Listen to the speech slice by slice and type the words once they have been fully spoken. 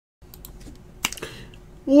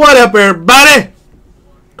What up, everybody?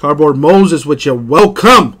 Cardboard Moses with you.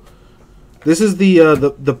 Welcome. This is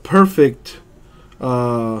the perfect.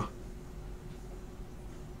 What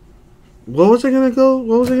was I gonna go?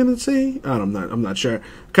 What was I gonna say? I'm not sure.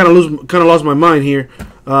 Kind of lost my mind here.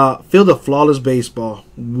 Field of Flawless Baseball.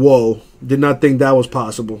 Whoa! Did not think that was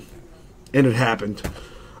possible, and it happened.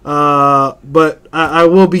 But I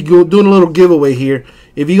will be doing a little giveaway here.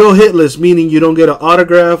 If you go hitless, meaning you don't get an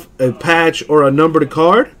autograph, a patch, or a numbered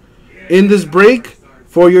card in this break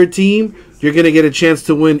for your team, you're going to get a chance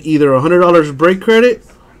to win either $100 break credit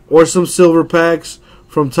or some silver packs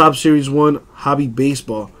from Top Series 1 Hobby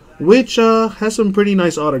Baseball, which has some pretty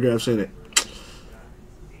nice autographs in it.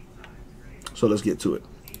 So let's get to it.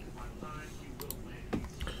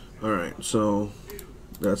 Alright, so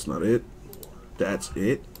that's not it. That's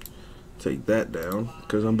it. Take that down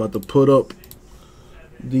because I'm about to put up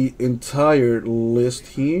the entire list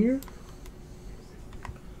here.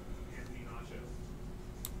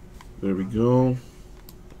 There we go.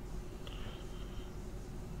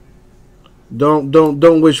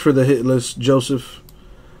 Don't wish for the hit list, Joseph.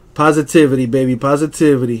 Positivity, baby,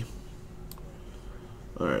 positivity.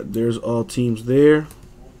 All right, there's all teams there.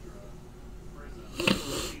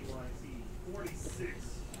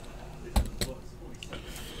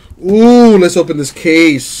 Ooh, let's open this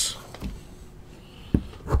case.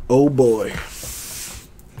 Oh boy.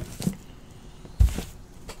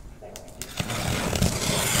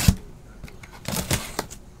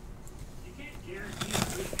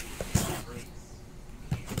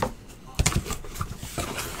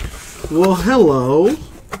 Well, hello.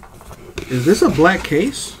 Is this a black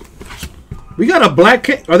case? We got a black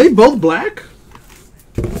case. Are they both black?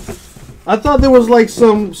 I thought there was like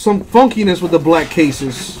some funkiness with the black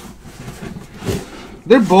cases.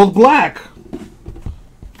 They're both black.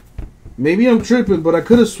 Maybe I'm tripping, but I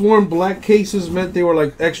could have sworn black cases meant they were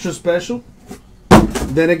like extra special.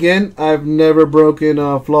 Then again, I've never broken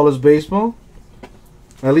Flawless Baseball.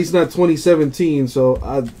 At least not 2017, so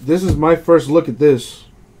this is my first look at this.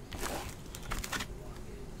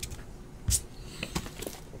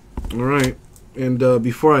 Alright, and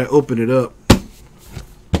before I open it up,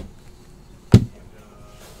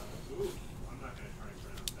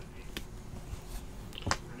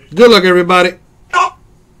 good luck, everybody.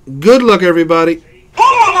 Good luck, everybody.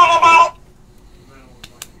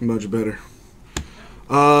 Much better.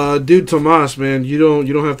 Dude, Tomas, man, you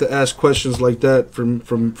don't have to ask questions like that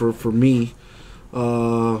for me.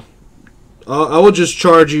 I will just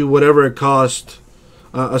charge you whatever it cost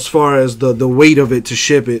as far as the weight of it to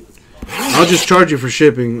ship it. I'll just charge you for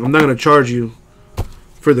shipping. I'm not gonna charge you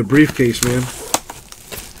for the briefcase, man.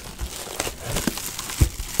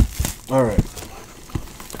 All right.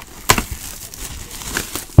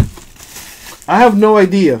 I have no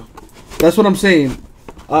idea. That's what I'm saying.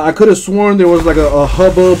 I could have sworn there was like a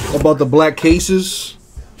hubbub about the black cases.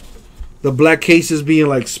 The black cases being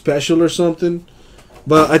like special or something.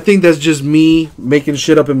 But I think that's just me making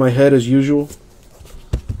shit up in my head as usual.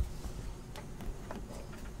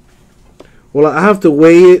 Well, I have to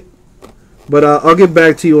weigh it. But I'll get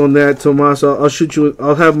back to you on that, Tomas. I'll shoot you.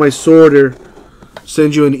 I'll have my sorter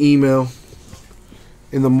send you an email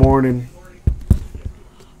in the morning.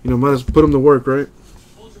 You know, might as well put them to work, right?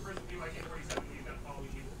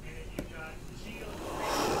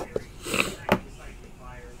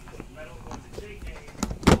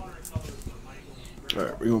 All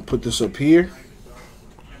right, we're going to put this up here.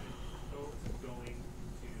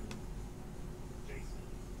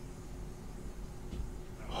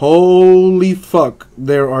 Holy fuck.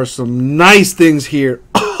 There are some nice things here.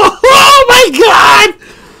 Oh, my God.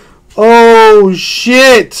 Oh,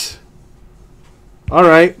 shit. All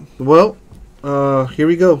right. Well, here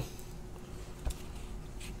we go.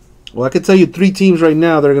 Well, I can tell you 3 teams right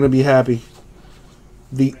now that are going to be happy.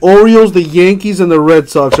 The Orioles, the Yankees, and the Red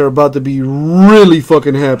Sox are about to be really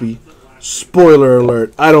fucking happy. Spoiler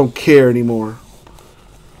alert. I don't care anymore.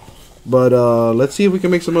 But let's see if we can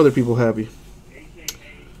make some other people happy.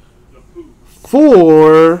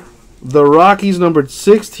 For the Rockies, numbered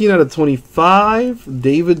 16 out of 25,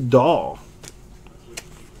 David Dahl.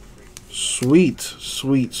 Sweet,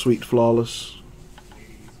 sweet, sweet Flawless.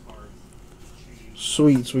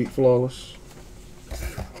 Sweet, sweet Flawless.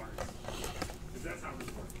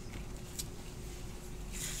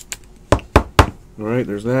 Alright,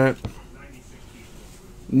 there's that.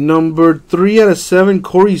 Number 3 out of 7,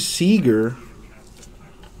 Corey Seager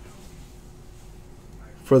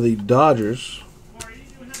for the Dodgers.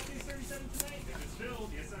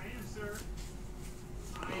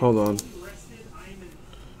 Hold on.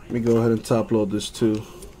 Let me go ahead and top load this too.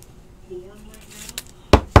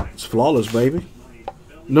 It's Flawless, baby.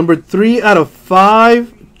 Number 3 out of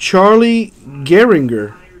 5, Charlie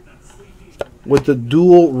Gehringer with the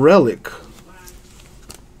dual relic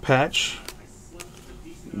patch.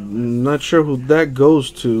 Not sure who that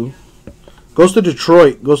goes to. Goes to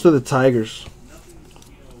Detroit. Goes to the Tigers.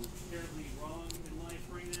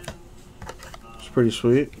 It's pretty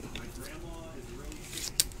sweet.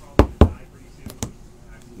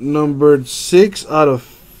 Numbered 6 out of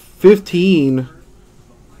 15,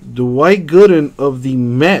 Dwight Gooden of the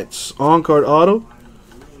Mets. On-card auto.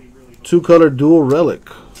 2-color dual relic.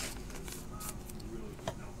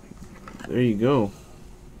 There you go.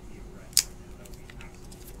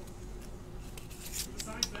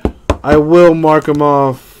 I will mark him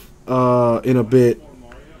off in a bit.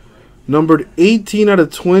 Numbered 18 out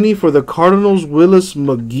of 20 for the Cardinals, Willis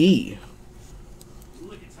McGee.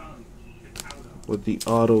 With the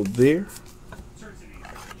auto there.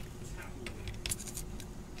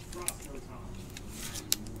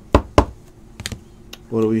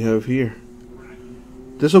 What do we have here?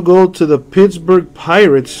 This will go to the Pittsburgh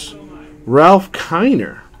Pirates, Ralph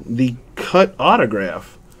Kiner. The cut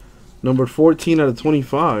autograph. Number 14 out of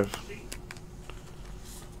 25.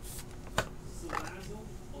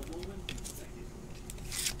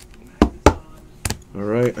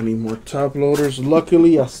 Alright, I need more top loaders.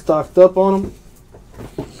 Luckily, I stocked up on them.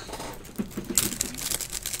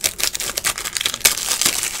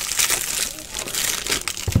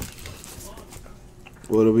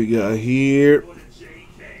 What do we got here?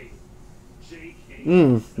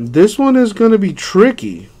 This one is going to be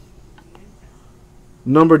tricky.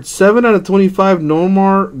 Numbered 7 out of 25,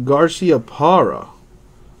 Nomar Garcia-Parra.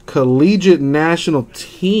 Collegiate National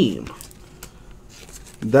Team.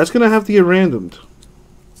 That's going to have to get randomed.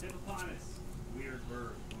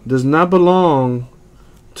 Does not belong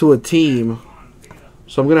to a team.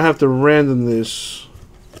 So I'm going to have to random this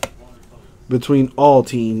between all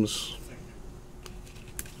teams.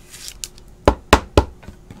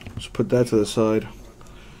 Let's put that to the side.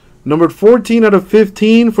 Numbered 14 out of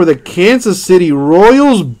 15 for the Kansas City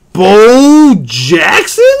Royals, Bo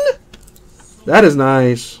Jackson? That is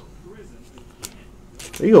nice.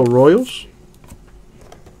 There you go, Royals.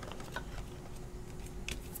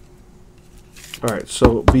 Alright,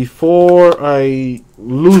 so before I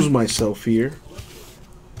lose myself here,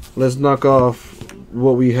 let's knock off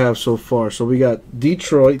what we have so far. So we got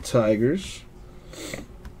Detroit Tigers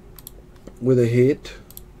with a hit.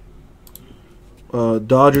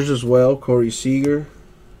 Dodgers as well, Corey Seager.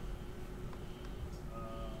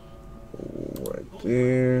 Right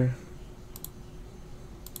there.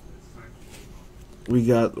 We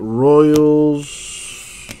got Royals.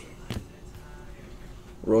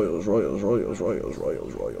 Royals right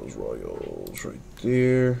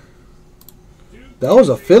there. That was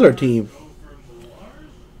a filler team.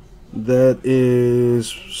 That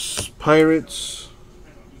is Pirates.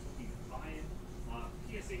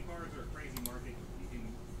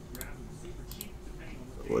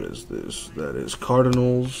 What is this? That is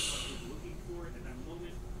Cardinals.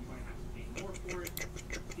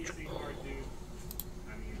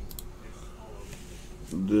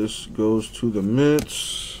 This goes to the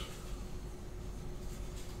Mets.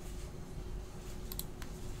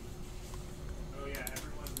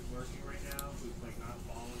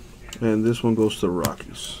 And this one goes to the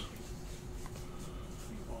Rockies.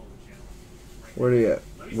 Where are they at?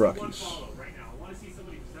 Rockies.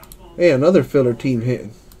 Hey, another filler team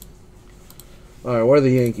hitting. All right, where are the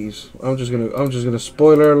Yankees? I'm just gonna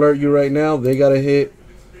spoiler alert you right now. They got a hit.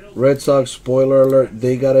 Red Sox, spoiler alert,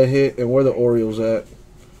 they got a hit. And where the Orioles at?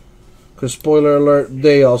 Because spoiler alert,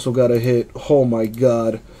 they also got a hit. Oh my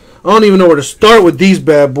God, I don't even know where to start with these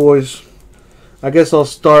bad boys. I guess I'll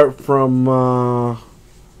start from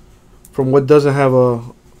what doesn't have a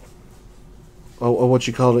what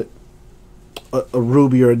you call it, a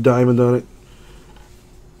ruby or a diamond on it.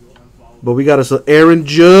 But we got us an Aaron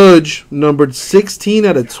Judge, numbered 16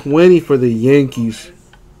 out of 20 for the Yankees.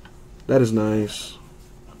 That is nice.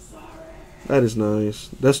 That is nice.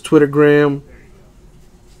 That's Twittergram.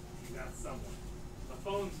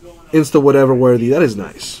 Insta whatever worthy. That is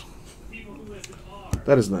nice.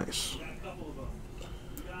 That is nice.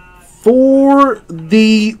 For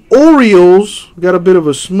the Orioles, got a bit of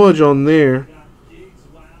a smudge on there.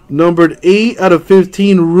 Numbered 8 out of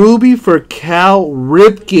 15, Ruby for Cal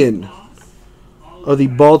Ripken of the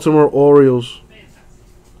Baltimore Orioles.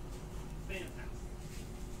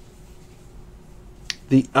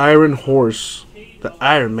 The Iron Horse. The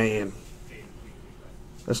Iron Man.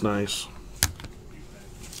 That's nice.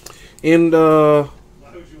 And Andrew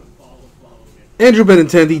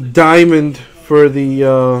Benintendi, diamond for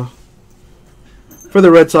the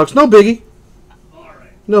Red Sox. No biggie.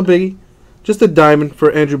 No biggie. Just a diamond for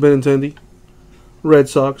Andrew Benintendi. Red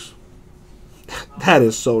Sox. That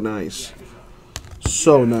is so nice.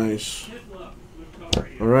 So nice.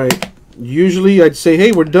 Alright. Usually I'd say,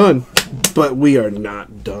 hey, we're done. But we are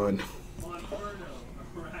not done.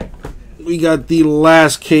 We got the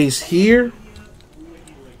last case here.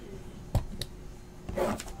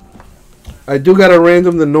 I do got a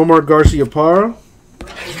random the Nomar Garciaparra.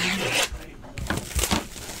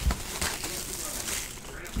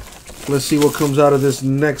 Let's see what comes out of this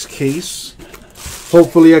next case.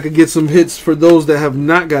 Hopefully I could get some hits for those that have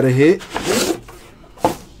not got a hit.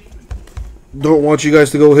 Don't want you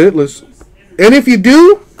guys to go hitless. And if you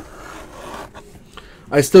do,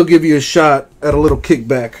 I still give you a shot at a little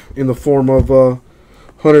kickback in the form of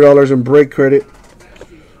 $100 in break credit.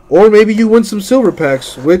 Or maybe you win some silver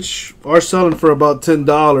packs, which are selling for about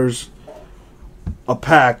 $10 a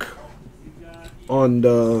pack on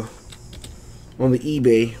the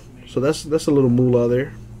eBay. So that's a little moolah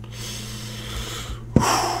there.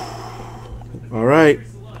 All right,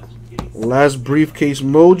 last briefcase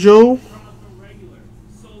mojo.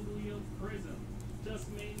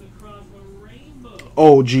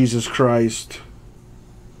 Oh, Jesus Christ.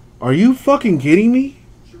 Are you fucking kidding me?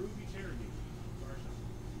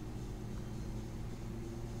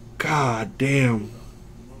 God damn.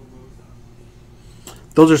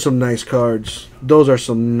 Those are some nice cards. Those are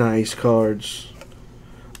some nice cards.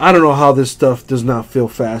 I don't know how this stuff does not feel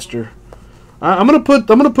faster. I'm gonna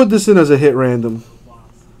put this in as a hit random.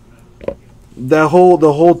 The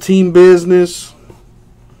whole team business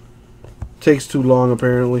takes too long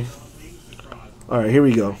apparently. Alright, here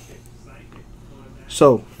we go.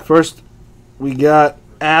 So, first we got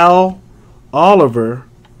Al Oliver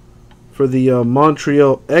for the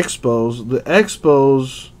Montreal Expos. The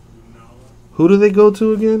Expos, who do they go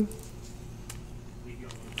to again?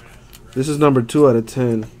 This is number 2 out of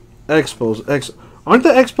 10. Expos. Aren't the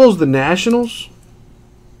Expos the Nationals?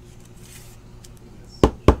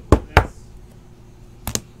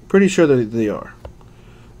 Pretty sure that they are.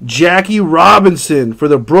 Jackie Robinson for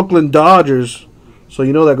the Brooklyn Dodgers. So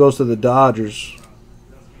you know that goes to the Dodgers.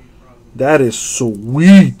 That is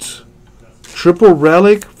sweet. Triple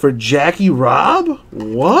relic for Jackie Rob?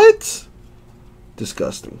 What?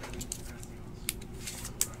 Disgusting.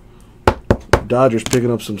 Dodgers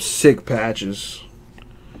picking up some sick patches.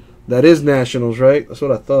 That is Nationals, right? That's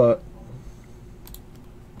what I thought.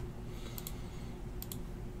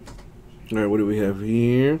 Alright, what do we have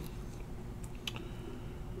here?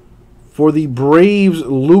 For the Braves,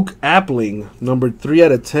 Luke Appling, number 3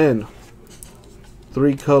 out of 10.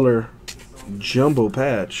 3-color jumbo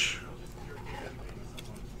patch.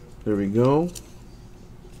 There we go.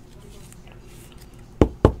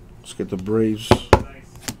 Let's get the Braves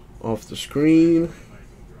off the screen.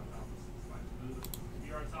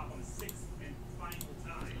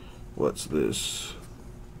 What's this?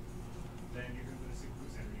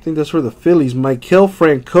 I think that's for the Phillies. Maikel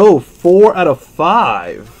Franco, 4 out of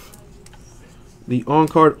 5. The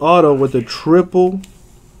on-card auto with the triple,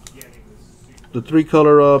 the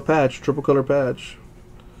 3-color patch, triple color patch.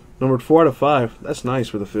 Numbered 4 out of 5. That's nice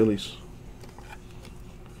for the Phillies.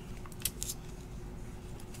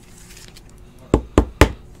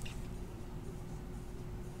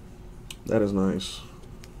 That is nice.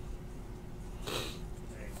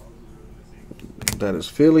 That is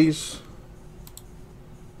Phillies.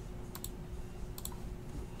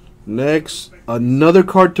 Next, another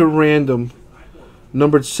card to random.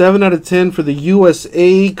 Numbered 7 out of 10 for the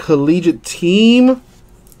USA Collegiate Team.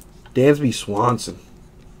 Dansby Swanson.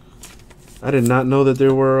 I did not know that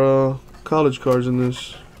there were college cards in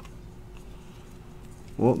this.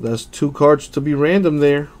 Well, that's 2 cards to be random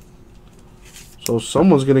there. So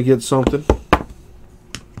someone's going to get something.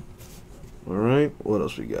 Alright, what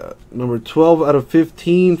else we got? Number 12 out of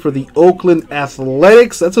 15 for the Oakland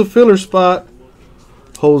Athletics. That's a filler spot.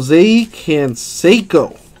 Jose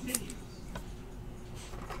Canseco.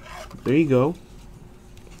 There you go.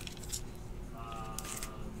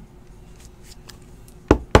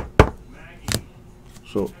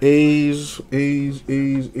 So A's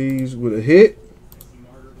with a hit.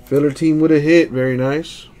 Filler team with a hit. Very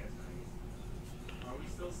nice.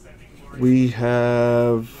 We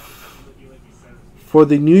have for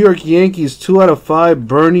the New York Yankees 2 out of 5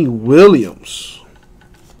 Bernie Williams.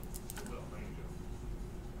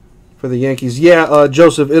 For the Yankees. Yeah,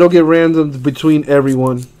 Joseph, it'll get random between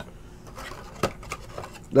everyone.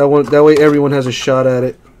 That way everyone has a shot at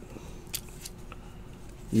it.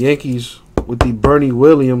 Yankees with the Bernie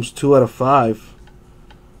Williams 2 out of 5.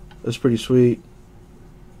 That's pretty sweet.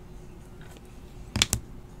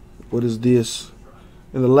 What is this?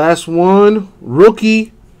 And the last one,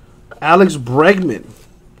 rookie Alex Bregman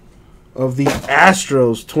of the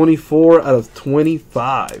Astros, 24 out of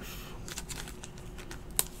 25.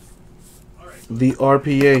 The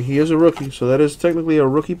RPA. He is a rookie, so that is technically a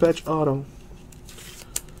rookie patch auto.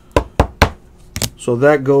 So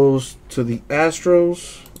that goes to the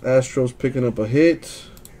Astros. Astros picking up a hit.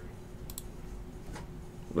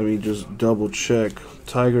 Let me just double check.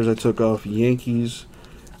 Tigers I took off. Yankees,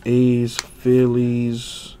 A's,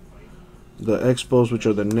 Phillies, the Expos, which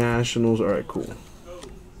are the Nationals. All right, cool.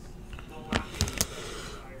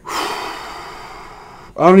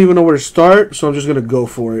 I don't even know where to start, so I'm just going to go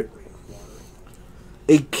for it.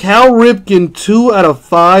 A Cal Ripken 2 out of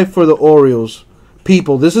 5 for the Orioles.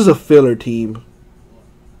 People, this is a filler team.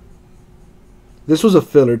 This was a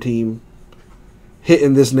filler team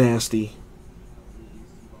hitting this nasty.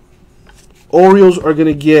 Orioles are going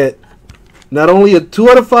to get not only a 2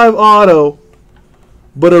 out of 5 auto,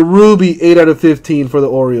 but a Ruby 8 out of 15 for the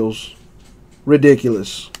Orioles.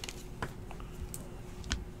 Ridiculous.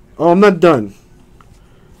 Oh, I'm not done.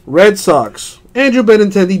 Red Sox. Andrew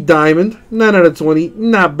Benintendi Diamond. 9 out of 20.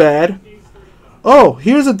 Not bad. Oh,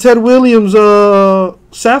 here's a Ted Williams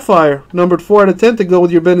Sapphire. Numbered 4 out of 10 to go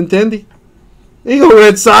with your Benintendi. There you go,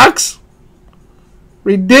 Red Sox.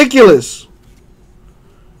 Ridiculous.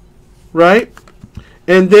 Right?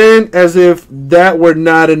 And then, as if that were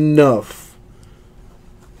not enough,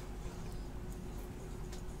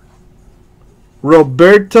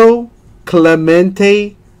 Roberto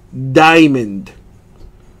Clemente Diamond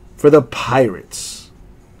for the Pirates.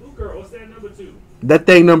 Ooh, girl, what's that number 2? That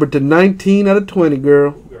thing numbered to 19 out of 20,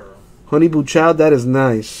 girl. Ooh, girl. Honey Boo Child, that is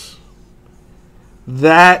nice.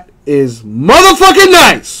 That is motherfucking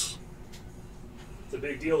nice. It's a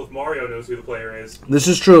big deal if Mario knows who the player is. This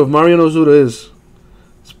is true. If Mario knows who it is,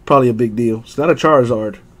 it's probably a big deal. It's not a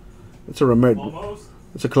Charizard. It's a Almost.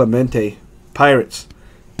 It's a Clemente. Pirates.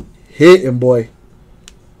 Hitting, boy.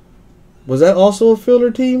 Was that also a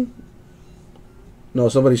filler team? No,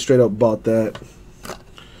 somebody straight up bought that.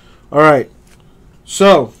 All right.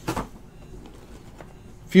 So,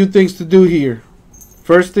 few things to do here.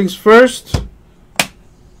 First things first.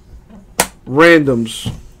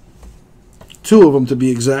 Randoms. 2 of them to be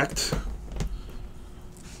exact.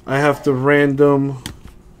 I have to random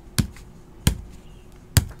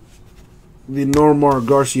the Normar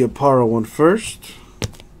Garcia Parra one first.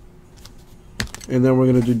 And then we're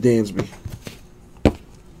going to do Dansby.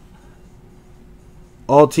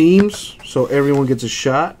 All teams, so everyone gets a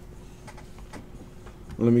shot.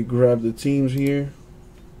 Let me grab the teams here.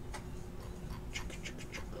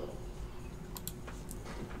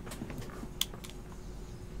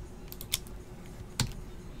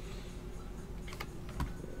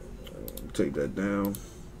 Take that down.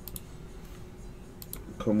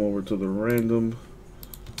 Come over to the random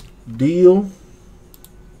deal.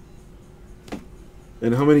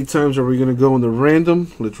 And how many times are we going to go in the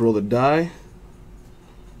random? Let's roll the die.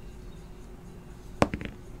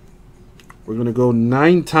 We're going to go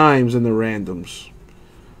 9 times in the randoms.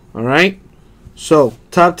 Alright? So,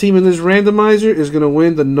 top team in this randomizer is going to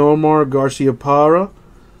win the Normar Garcia Parra.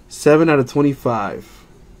 7 out of 25.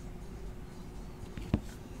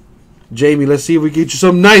 Jamie, let's see if we can get you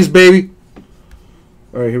something nice, baby.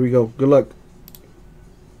 Alright, here we go. Good luck.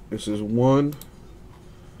 This is 1,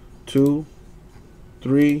 2,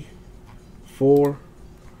 3, 4,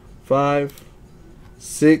 5,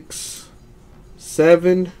 6,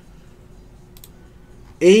 7,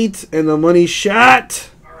 8, and the money shot.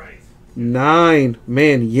 9.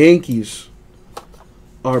 Man, Yankees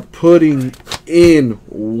are putting in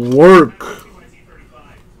work.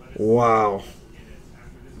 Wow.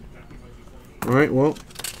 Alright, well,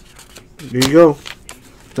 there you go.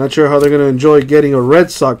 Not sure how they're going to enjoy getting a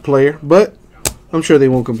Red Sox player, but I'm sure they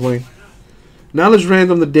won't complain. Now let's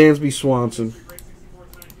random the Dansby Swanson.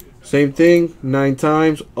 Same thing, 9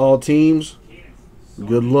 times, all teams.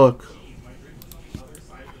 Good luck.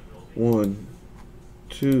 1,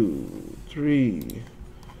 2, 3,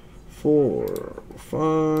 4,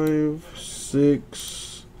 5,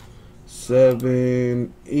 6,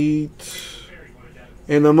 7, 8.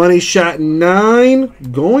 And the money shot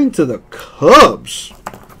 9 going to the Cubs,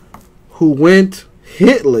 who went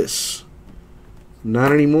hitless.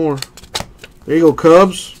 Not anymore. There you go,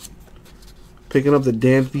 Cubs. Picking up the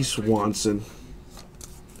Dansby Swanson.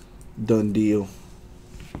 Done deal.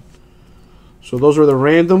 So those are the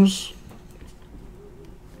randoms.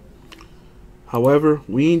 However,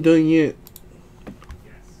 we ain't done yet.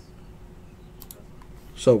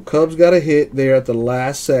 So Cubs got a hit there at the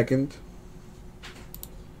last second.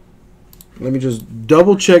 Let me just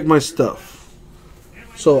double check my stuff.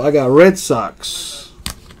 So I got Red Sox.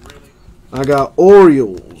 I got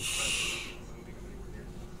Orioles.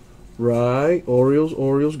 Right.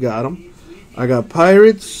 Orioles. Got them. I got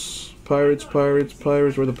Pirates. Where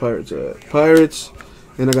the Pirates at? Pirates.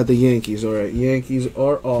 And I got the Yankees. All right. Yankees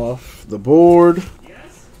are off the board.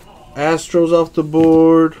 Astros off the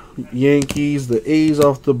board. Yankees. The A's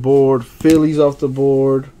off the board. Phillies off the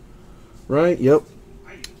board. Right? Yep.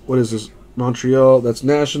 What is this? Montreal. That's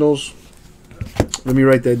Nationals. Let me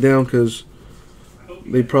write that down because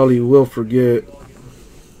they probably will forget.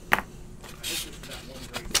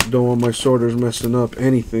 Don't want my sorters messing up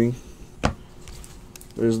anything.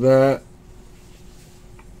 There's that.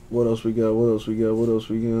 What else we got? Where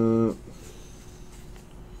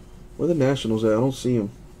the Nationals at? I don't see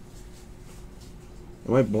them.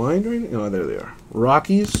 Am I blind right now? Oh, there they are.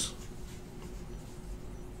 Rockies.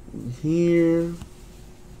 Here.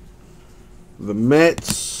 The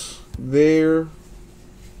Mets. There.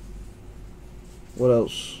 What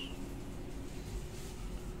else?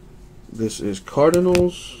 This is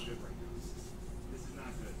Cardinals.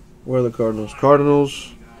 Where are the Cardinals?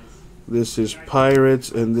 Cardinals. This is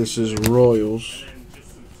Pirates, and this is Royals.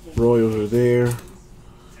 Royals are there.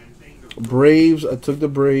 Braves. I took the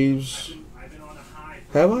Braves.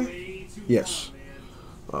 Have I? Yes.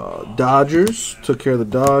 Dodgers. Took care of the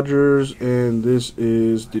Dodgers, and this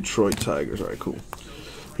is Detroit Tigers. All right, cool.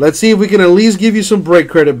 Let's see if we can at least give you some break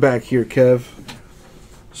credit back here, Kev.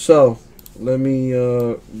 So, let me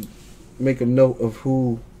make a note of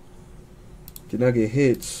who did not get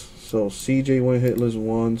hits. So, CJ went hitless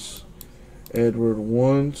once. Edward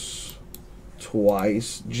once.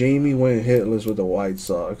 Twice. Jamie went hitless with the White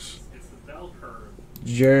Sox.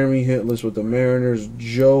 Jeremy hitless with the Mariners.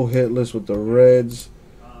 Joe hitless with the Reds.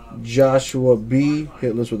 Joshua B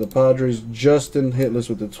hitless with the Padres. Justin hitless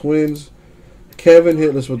with the Twins. Kevin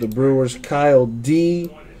hitless with the Brewers. Kyle D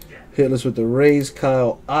hitless with the Rays.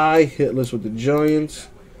 Kyle I hitless with the Giants.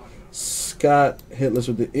 Scott hitless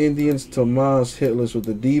with the Indians. Tomas hitless with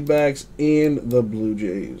the D-backs and the Blue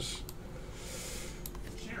Jays.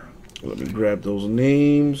 Let me grab those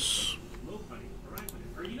names.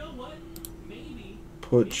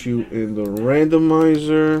 Put you in the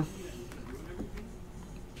randomizer.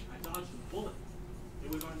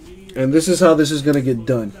 And this is how this is going to get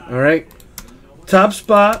done. All right. Top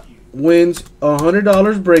spot wins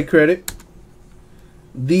 $100 break credit.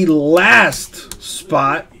 The last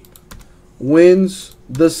spot wins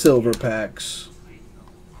the silver packs.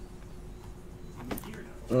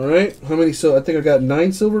 All right. How many? So I think I got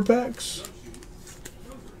 9 silver packs.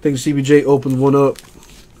 I think CBJ opened one up.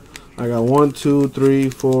 I got 1, 2, 3,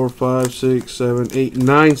 4, 5, 6, 7, 8,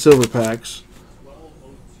 9 silver packs,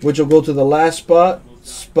 which will go to the last spot.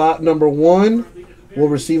 Spot number 1 will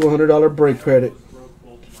receive $100 break credit.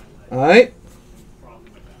 All right.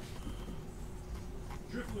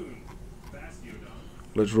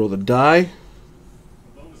 Let's roll the die.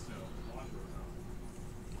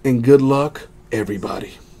 And good luck,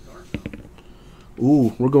 everybody.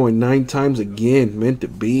 Ooh, we're going 9 times again. Meant to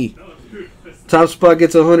be. Top spot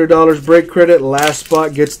gets $100 break credit. Last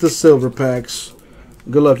spot gets the silver packs.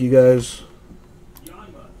 Good luck, you guys.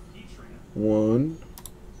 1,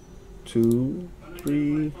 2,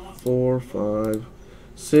 3, 4, 5,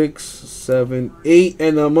 6, 7, 8.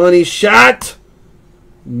 And the money shot.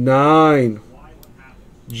 9.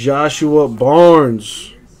 Joshua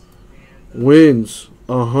Barnes wins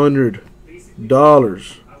 $100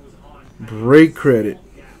 break credit.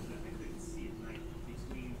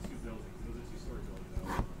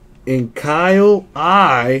 And Kyle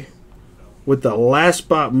I, with the last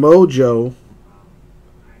spot mojo,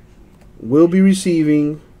 will be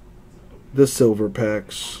receiving the silver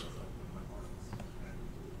packs.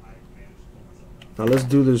 Now let's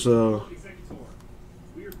do this. Let's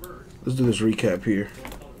do this recap here.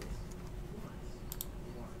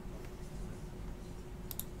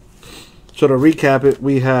 So to recap it,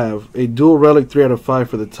 we have a dual relic 3 out of 5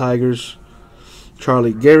 for the Tigers.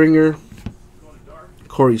 Charlie Gehringer,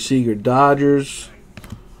 Corey Seager, Dodgers.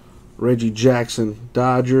 Reggie Jackson,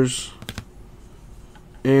 Dodgers.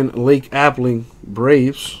 And Lake Appling,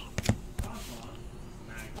 Braves.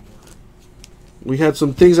 We had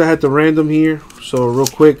some things I had to random here. So real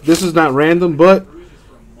quick, this is not random, but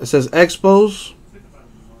it says Expos,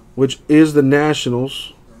 which is the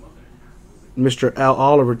Nationals. Mr. Al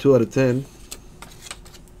Oliver, 2 out of 10.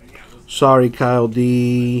 Sorry, Kyle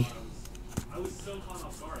D.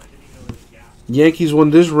 Yankees won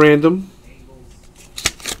this random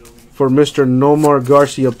for Mr. Nomar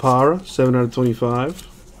Garcia Parra, 7 out of 25.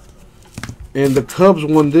 And the Cubs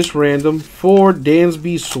won this random for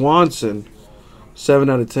Dansby Swanson, 7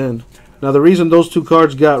 out of 10. Now, the reason those 2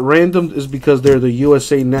 cards got randomed is because they're the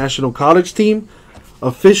USA National College team.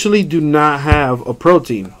 Officially do not have a pro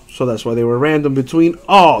team. So So that's why they were random between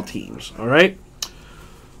all teams. All right.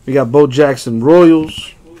 We got Bo Jackson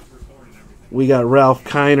Royals. We got Ralph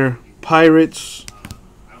Kiner Pirates.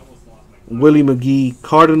 Willie McGee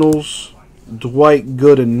Cardinals. Dwight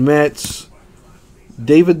Gooden Mets.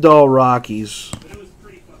 David Dahl Rockies.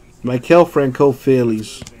 Maikel Franco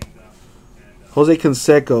Phillies. Jose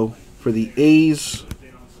Canseco for the A's.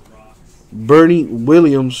 Bernie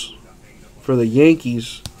Williams for the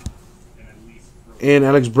Yankees. And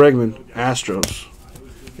Alex Bregman Astros.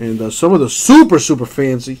 And some of the super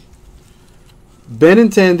fancy.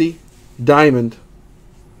 Benintendi Diamond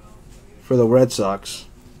for the Red Sox.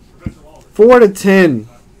 4/10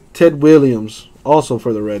 Ted Williams also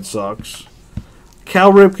for the Red Sox.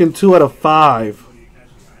 Cal Ripken 2/5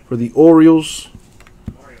 for the Orioles.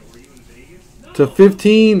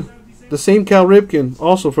 /15 the same Cal Ripken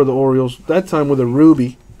also for the Orioles, that time with a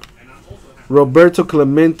ruby. Roberto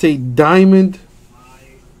Clemente Diamond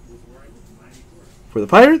for the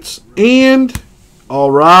Pirates. And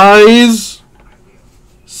all rise,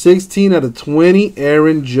 16/20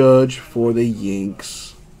 Aaron Judge for the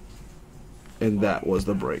Yanks. And that was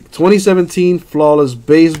the break. 2017 Flawless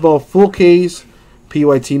Baseball full case,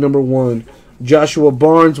 PYT number 1. Joshua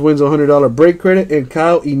Barnes wins a $100 break credit, and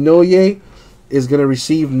Kyle Inoue is going to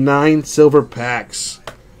receive 9 silver packs.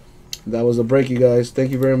 That was the break, you guys.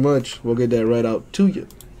 Thank you very much. We'll get that right out to you.